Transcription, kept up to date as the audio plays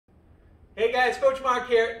Hey guys, Coach Marc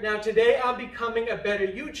here. Now today on Becoming a Better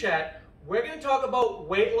You Chat, we're going to talk about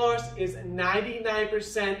weight loss is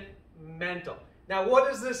 99% mental. Now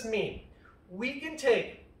what does this mean? We can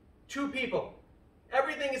take two people,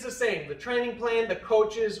 everything is the same, the training plan, the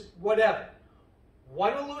coaches, whatever.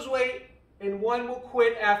 One will lose weight and one will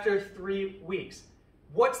quit after 3 weeks.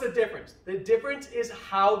 What's the difference? The difference is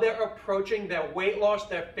how they're approaching their weight loss,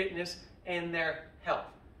 their fitness, and their health.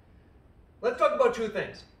 Let's talk about two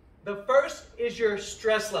things. The first is your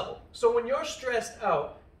stress level. So when you're stressed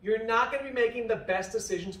out, you're not going to be making the best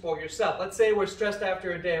decisions for yourself. Let's say we're stressed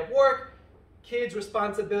after a day of work, kids,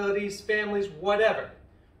 responsibilities, families, whatever.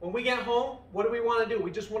 When we get home, what do we want to do?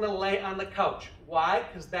 We just want to lay on the couch. Why?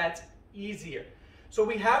 Because that's easier. So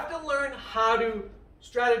we have to learn how to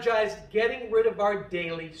strategize getting rid of our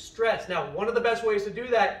daily stress. Now, one of the best ways to do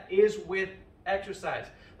that is with exercise.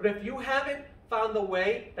 But if you haven't found the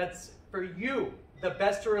way that's for you the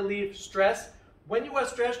best to relieve stress, when you are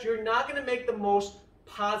stressed, you're not going to make the most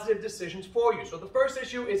positive decisions for you. So the first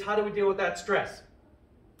issue is how do we deal with that stress?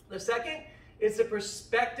 The second is the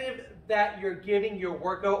perspective that you're giving your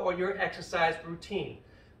workout or your exercise routine.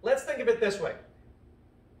 Let's think of it this way.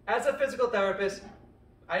 As a physical therapist,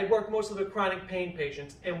 I work mostly with chronic pain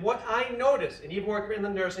patients, and what I notice, and even working in the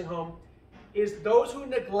nursing home, is those who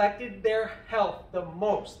neglected their health the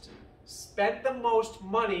most, spent the most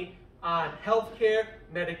money on healthcare,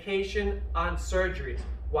 medication, on surgeries.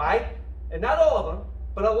 Why? And not all of them,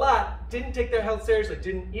 but a lot didn't take their health seriously,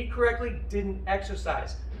 didn't eat correctly, didn't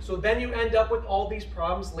exercise. So then you end up with all these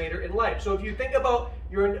problems later in life. So if you think about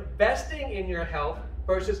you're investing in your health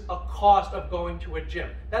versus a cost of going to a gym,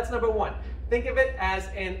 that's number one. Think of it as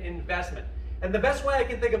an investment. And the best way I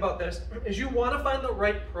can think about this is you want to find the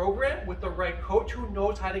right program with the right coach who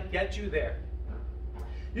knows how to get you there.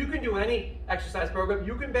 You can do any exercise program.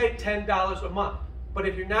 You can pay $10 a month. But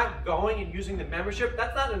if you're not going and using the membership,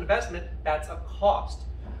 that's not an investment, that's a cost.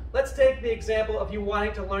 Let's take the example of you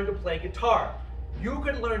wanting to learn to play guitar. You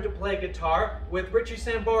could learn to play guitar with Richie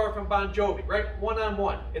Sambora from Bon Jovi, right?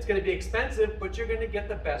 One-on-one. It's going to be expensive, but you're going to get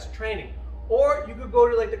the best training. Or you could go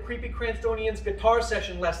to like the Creepy Cranstonians guitar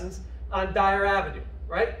session lessons on Dyer Avenue,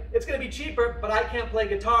 right? It's going to be cheaper, but I can't play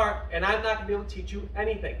guitar and I'm not going to be able to teach you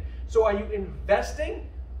anything. So are you investing,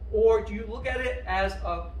 or do you look at it as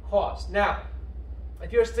a cost? Now,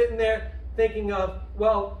 if you're sitting there thinking of,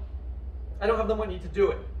 well, I don't have the money to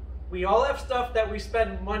do it. We all have stuff that we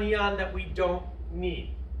spend money on that we don't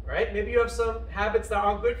need, right? Maybe you have some habits that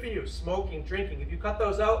aren't good for you, smoking, drinking. If you cut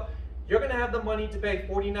those out, you're going to have the money to pay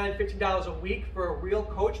 $49, $50 a week for a real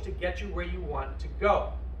coach to get you where you want to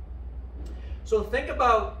go. So think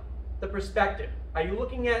about the perspective. Are you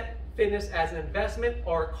looking at fitness as an investment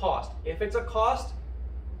or a cost? If it's a cost,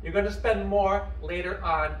 you're going to spend more later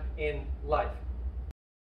on in life.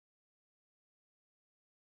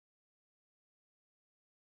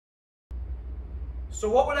 So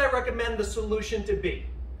what would I recommend the solution to be?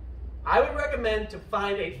 I would recommend to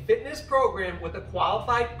find a fitness program with a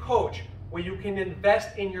qualified coach where you can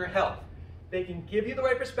invest in your health. They can give you the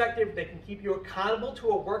right perspective, they can keep you accountable to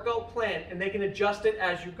a workout plan, and they can adjust it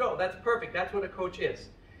as you go. That's perfect, that's what a coach is.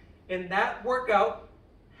 And that workout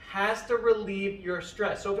has to relieve your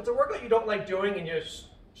stress. So if it's a workout you don't like doing and you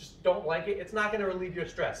just don't like it, it's not going to relieve your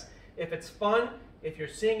stress. If it's fun, if you're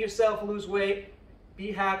seeing yourself lose weight,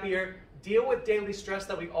 be happier, deal with daily stress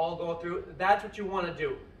that we all go through, that's what you want to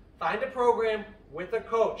do. Find a program with a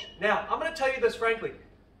coach. Now, I'm going to tell you this frankly.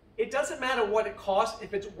 It doesn't matter what it costs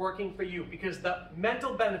if it's working for you, because the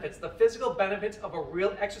mental benefits, the physical benefits of a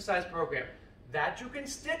real exercise program that you can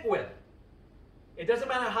stick with. It doesn't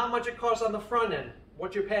matter how much it costs on the front end,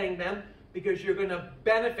 what you're paying them, because you're going to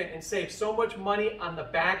benefit and save so much money on the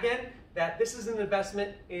back end that this is an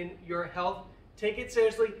investment in your health. Take it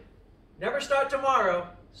seriously. Never start tomorrow.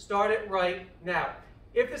 Start it right now.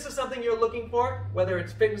 If this is something you're looking for, whether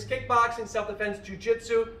it's fitness, kickboxing, self-defense,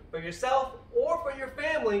 jiu-jitsu, for yourself or for your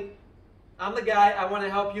family, I'm the guy. I want to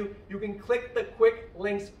help you. You can click the quick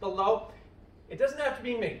links below. It doesn't have to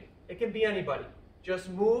be me. It can be anybody. Just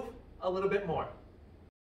move a little bit more.